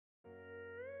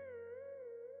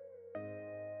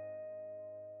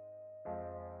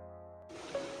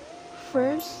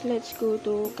first, let's go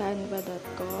to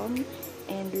canva.com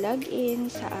and log in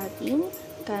sa ating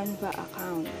Canva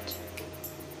account.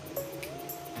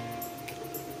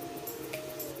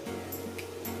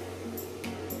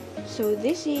 So,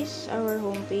 this is our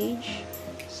homepage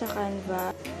sa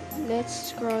Canva.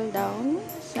 Let's scroll down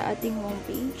sa ating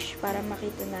homepage para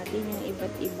makita natin yung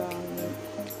iba't ibang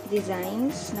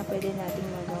designs na pwede nating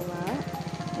magawa.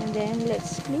 And then,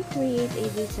 let's click create a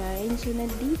design. So,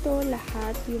 nandito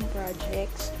lahat yung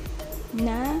projects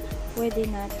na pwede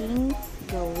nating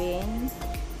gawin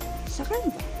sa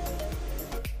Canva.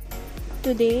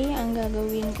 Today, ang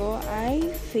gagawin ko ay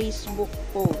Facebook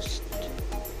post.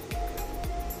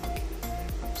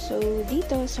 So,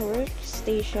 dito sa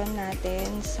workstation natin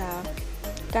sa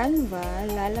Canva,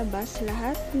 lalabas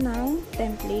lahat ng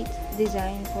template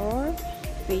design for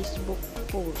Facebook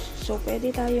post. So,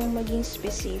 pwede tayong maging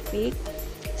specific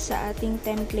sa ating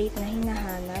template na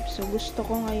hinahanap. So, gusto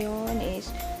ko ngayon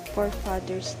is for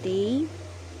Father's Day.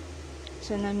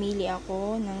 So, namili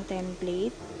ako ng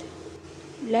template.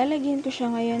 Lalagyan ko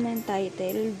siya ngayon ng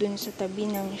title dun sa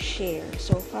tabi ng share.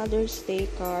 So, Father's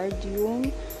Day card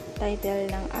yung title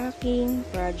ng aking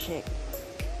project.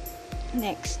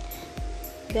 Next,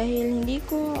 dahil hindi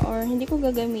ko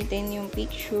gagamitin yung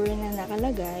picture na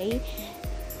nakalagay,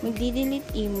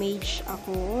 magdi-delete image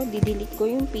ako, di-delete ko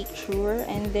yung picture,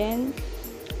 and then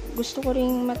gusto ko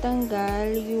ring matanggal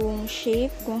yung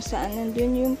shape kung saan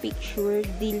nandun yung picture,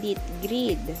 delete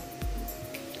grid.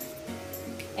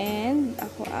 And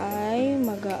ako ay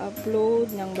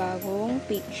mag-upload ng bagong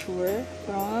picture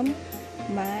from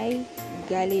my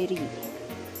gallery.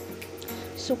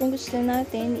 So, kung gusto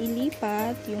natin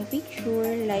ilipat yung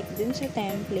picture like dun sa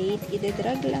template,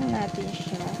 i-drag lang natin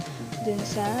siya dun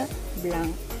sa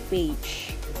blank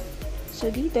page.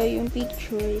 So, dito yung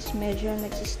picture is medyo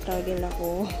nagsistruggle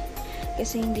ako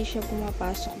kasi hindi siya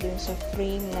pumapasok dun sa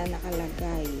frame na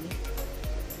nakalagay.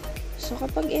 So,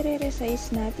 kapag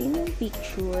i-resize natin yung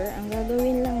picture, ang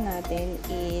gagawin lang natin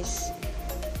is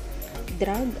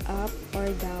drag up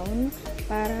or down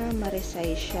para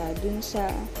ma-resize siya. Dun sa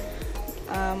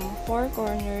four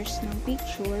corners ng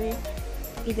picture,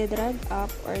 i-drag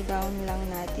up or down lang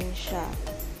natin siya.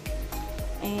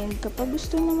 And kapag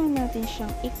gusto naman natin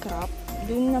siyang i-crop,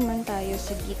 dun naman tayo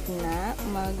sa gitna,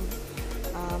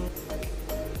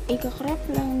 i-crop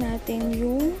lang natin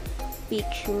yung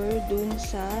picture dun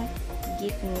sa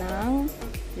gitnang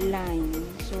line.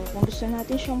 So, kung gusto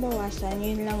natin siyang bawasan,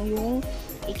 yun lang yung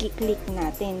i-click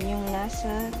natin, yung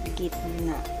nasa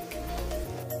gitna.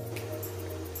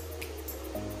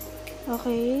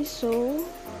 Okay, so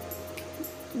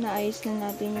naayos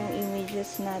na natin yung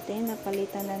images natin,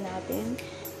 napalitan na natin.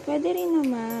 Pwede rin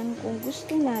naman, kung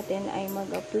gusto natin, ay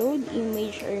mag-upload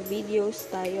image or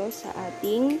videos tayo sa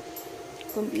ating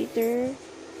computer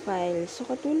file. So,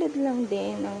 katulad lang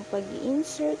din ng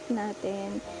pag-insert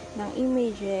natin ng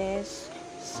images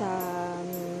sa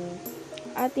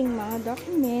ating mga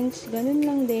documents, ganun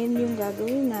lang din yung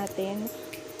gagawin natin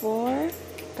for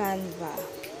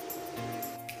Canva.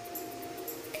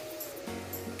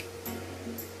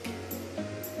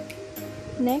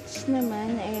 Next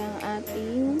naman ay ang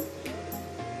ating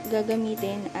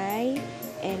gagamitin ay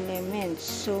elements.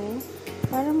 So,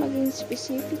 para maging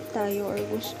specific tayo or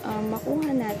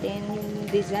makuha natin yung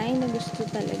design na gusto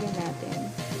talaga natin,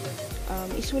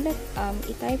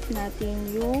 i-type natin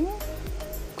yung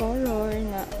color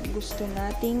na gusto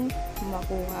nating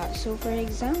makuha. So, for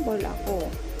example, ako,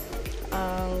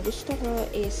 ang gusto ko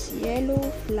is yellow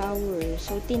flower.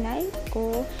 So, tinype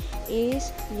ko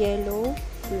is yellow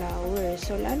flower.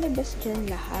 So, lalabas dyan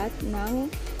lahat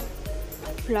ng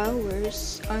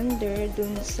flowers under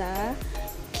dun sa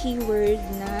keyword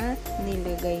na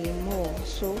nilagay mo.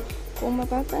 So, kung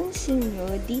mapapansin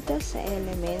nyo, dito sa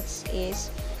elements is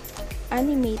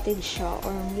animated siya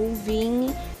or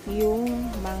moving yung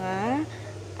mga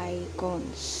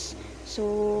icons.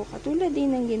 So, katulad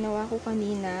din ng ginawa ko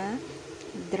kanina,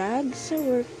 drag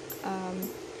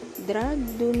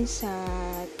dun sa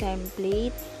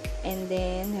template and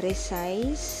then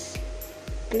resize,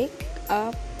 click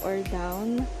up or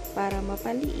down para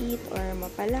mapaliit or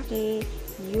mapalaki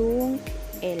yung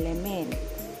element.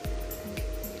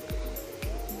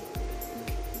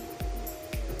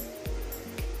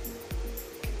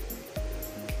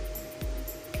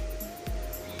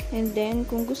 And then,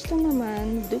 kung gusto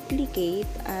naman duplicate,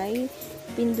 ay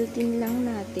pindutin lang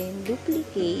natin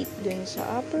duplicate dun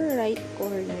sa upper right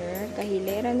corner,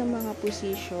 kahilera ng mga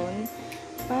position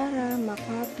para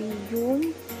makopy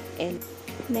yung element.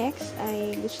 Next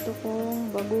ay gusto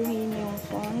kong baguhin yung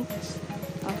font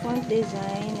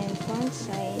design and font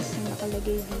size na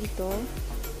nakalagay dito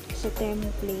sa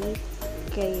template.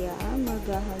 Kaya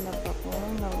maghahanap ako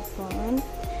ng font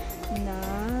na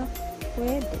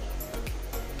pwede.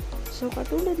 So,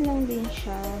 katulad lang din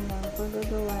siya ng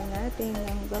paggagawa natin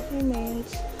ng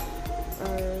documents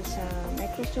or sa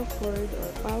Microsoft Word or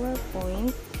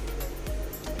PowerPoint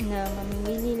na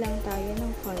mamimili lang tayo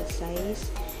ng font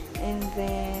size and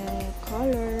then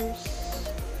colors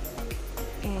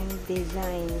and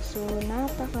design. So,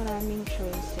 napakaraming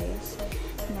choices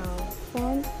ng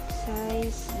font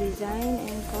size, design,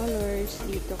 and colors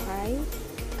dito kay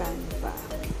Canva.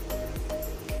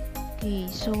 Okay,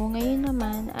 so ngayon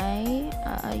naman ay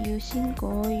aayusin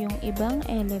ko yung ibang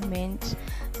elements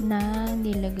na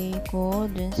nilagay ko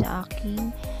dun sa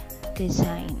aking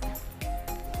design.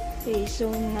 Okay, so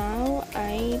now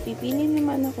ay pipili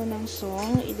naman ako ng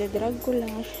song. Idadrag ko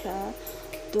lang siya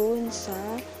dun sa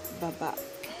baba.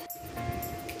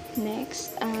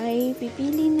 Next ay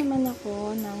pipili naman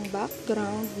ako ng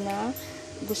background na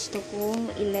gusto kong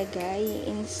ilagay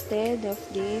instead of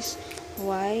this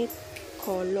white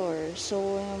color.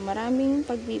 So, maraming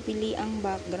pagpipili ang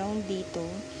background dito.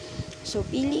 So,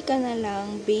 pili ka na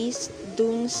lang based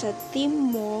dun sa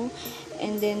theme mo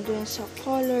and then dun sa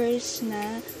colors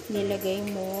na nilagay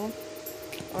mo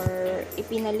or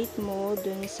ipinalit mo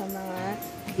dun sa mga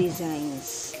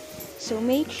designs. So,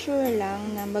 make sure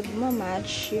lang na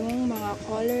magmamatch yung mga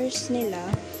colors nila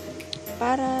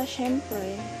para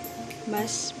syempre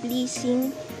mas pleasing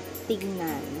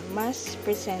tignan, mas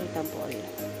presentable.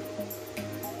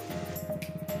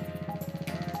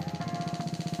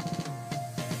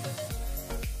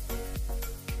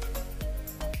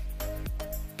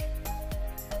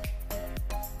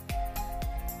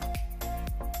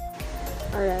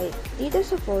 Alright, dito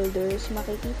sa folders,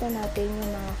 makikita natin yung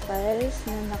mga files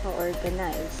na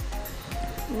naka-organize.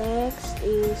 Next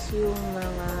is yung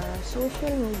mga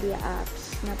social media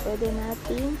apps na pwede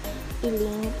natin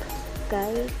i-link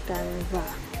kay Canva.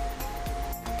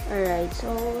 Alright,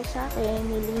 so sa akin,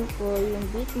 nilink ko yung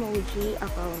Bitmoji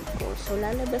account ko. So,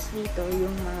 lalabas dito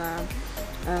yung mga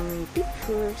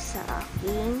pictures sa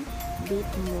aking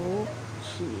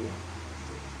Bitmoji.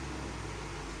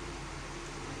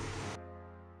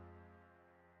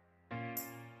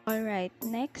 Alright,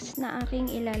 next na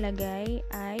aking ilalagay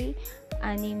ay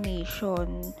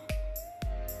animation.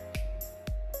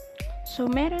 So,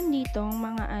 meron ditong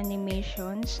mga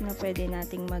animations na pwede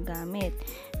nating magamit.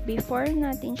 Before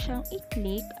natin siyang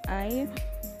i-click ay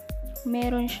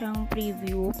meron siyang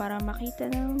preview para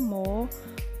makita na mo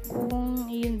kung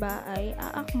yun ba ay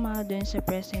aakma dun sa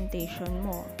presentation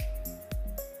mo.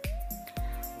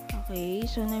 Okay,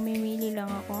 so namimili lang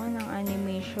ako ng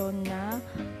animation na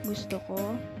gusto ko.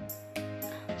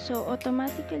 So,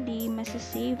 automatically,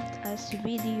 masasaved as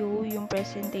video yung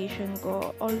presentation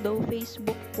ko. Although,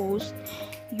 Facebook post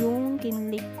yung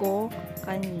kinlik ko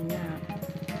kanina.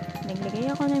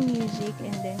 Naglagay ako ng music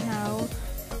and then now,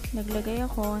 naglagay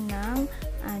ako ng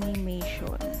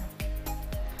animation.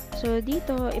 So,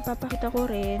 dito, ipapakita ko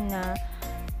rin na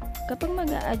kapag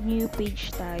mag-a-add new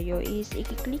page tayo is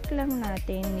i-click lang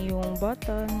natin yung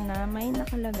button na may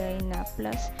nakalagay na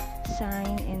plus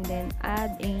sign and then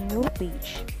add a new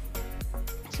page.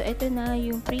 So, ito na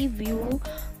yung preview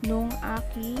nung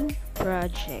aking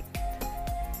project.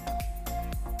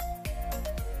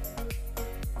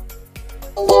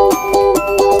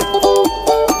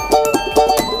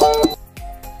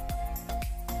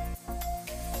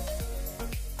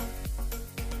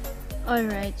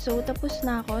 Alright, so tapos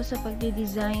na ako sa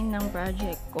pagdi-design ng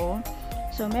project ko.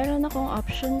 So, meron akong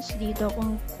options dito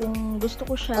kung gusto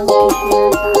ko siyang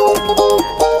i-share sa aking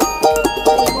class.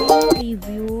 So, ito yung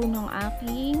preview ng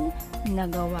aking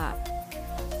nagawa.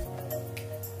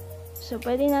 So,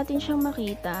 pwede natin siyang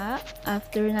makita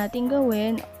after natin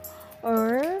gawin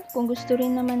or kung gusto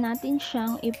rin naman natin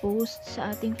siyang i-post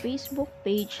sa ating Facebook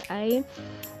page ay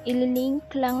ililink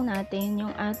lang natin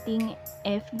yung ating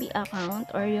FB account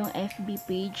or yung FB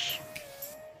page.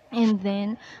 And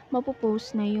then,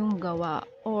 mapopost na yung gawa.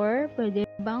 Or, pwede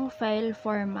bang file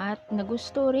format na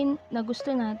gusto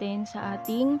natin sa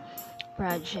ating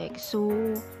project. So,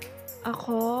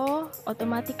 ako,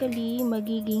 automatically,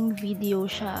 magiging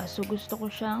video siya. So, gusto ko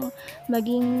siyang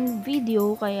maging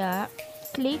video, kaya,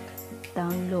 click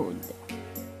download.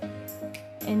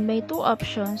 And may two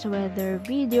options, whether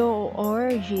video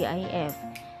or GIF.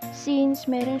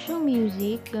 Since meron siyang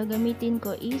music, gagamitin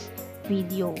ko is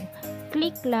video.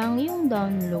 Click lang yung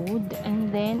download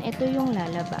and then ito yung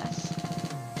lalabas.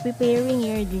 Preparing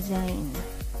your design.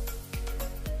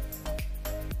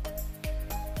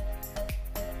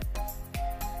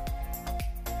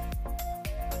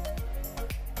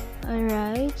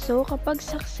 Alright, so kapag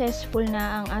successful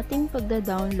na ang ating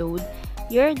pagda-download,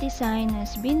 your design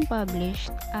has been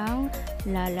published ang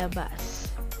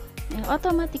lalabas.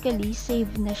 Automatically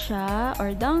save na siya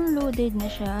or downloaded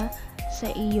na siya sa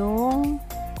iyong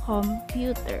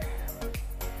computer.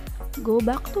 Go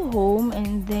back to home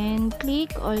and then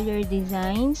click all your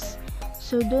designs.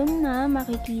 So, doon na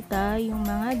makikita yung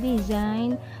mga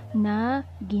design na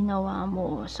ginawa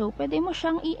mo. So, pwede mo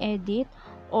siyang i-edit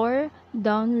or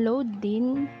download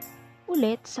din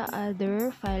ulit sa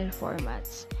other file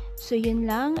formats. So, yun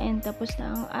lang and tapos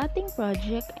na ang ating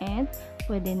project and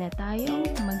pwede na tayong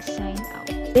mag-sign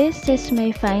out. This is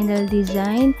my final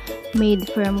design made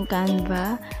from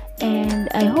Canva and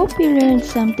I hope you learned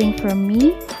something from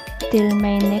me. Till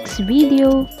my next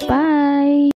video. Bye!